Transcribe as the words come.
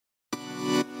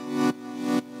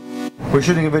We're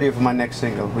shooting a video for my next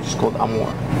single, which is called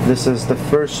Amor. This is the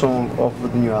first song off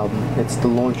of the new album. It's the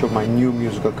launch of my new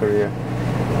musical career,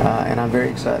 and I'm very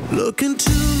excited. Look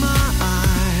into my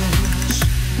eyes,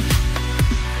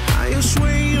 how you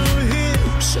sway your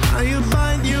hips, how you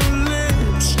bite your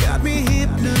lips, got me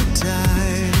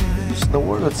hypnotized. The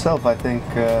word itself, I think,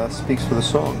 speaks for the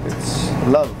song. It's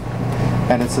love,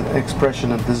 and it's an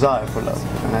expression of desire for love.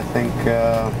 And I think,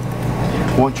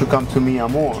 won't you come to me,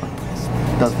 Amor,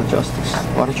 does the justice.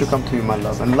 Why don't you come to me, my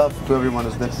love? And love to everyone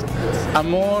is different.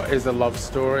 Amor is a love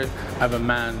story of a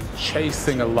man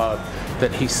chasing a love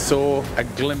that he saw a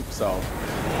glimpse of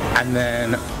and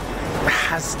then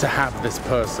has to have this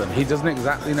person. He doesn't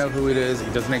exactly know who it is, he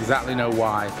doesn't exactly know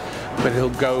why, but he'll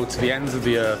go to the ends of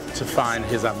the earth to find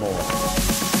his Amor.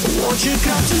 Won't you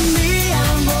come to me,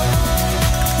 Amor?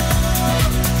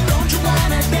 Don't you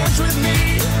wanna dance with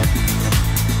me?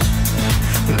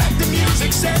 Like the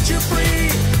music set you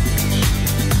free.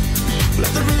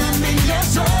 Let the rhythm in your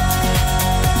soul.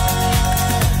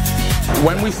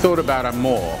 When we thought about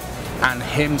Amor and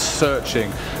him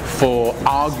searching for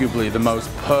arguably the most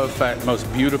perfect, most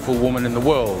beautiful woman in the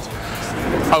world,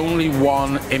 only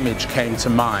one image came to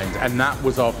mind, and that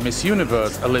was of Miss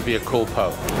Universe, Olivia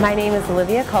Culpo. My name is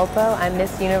Olivia Culpo. I'm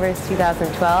Miss Universe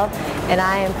 2012, and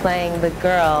I am playing the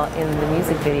girl in the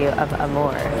music video of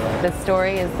Amor. The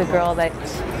story is the girl that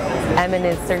Emin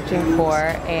is searching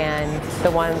for and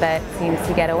the one that seems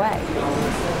to get away.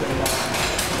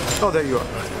 Oh, there you are.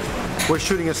 We're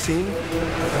shooting a scene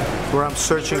where I'm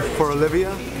searching for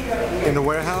Olivia in the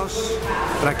warehouse,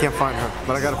 and I can't find her,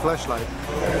 but I got a flashlight.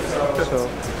 So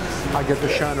I get to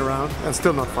shine around and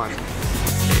still not find her.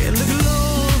 In the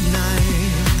glow of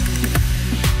night,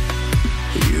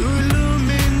 you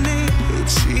illuminate,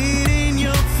 see it in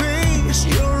your face,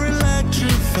 you're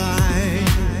electrified.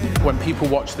 When people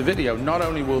watch the video, not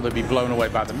only will they be blown away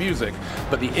by the music,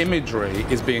 but the imagery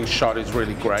is being shot is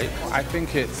really great. I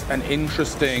think it's an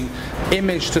interesting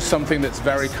image to something that's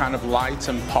very kind of light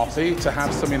and poppy, to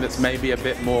have something that's maybe a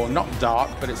bit more, not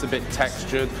dark, but it's a bit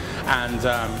textured and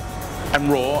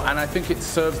raw, and I think it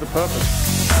serves the purpose.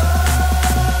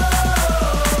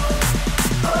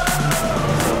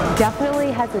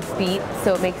 Definitely has a beat,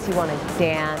 so it makes you want to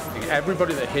dance.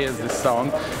 Everybody that hears this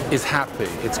song is happy.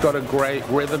 It's got a great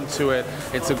rhythm to it.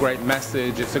 It's a great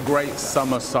message. It's a great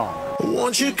summer song.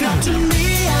 Won't you come to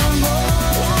me, Amor?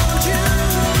 Won't you?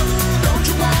 Don't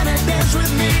you wanna dance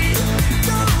with me?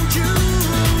 Don't you?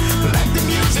 Let the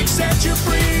music set you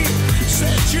free.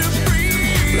 Set you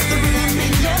free. Let the rhythm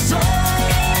in your soul.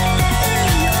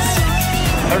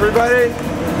 Everybody,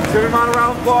 give him a round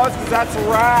of applause, because that's a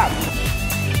wrap.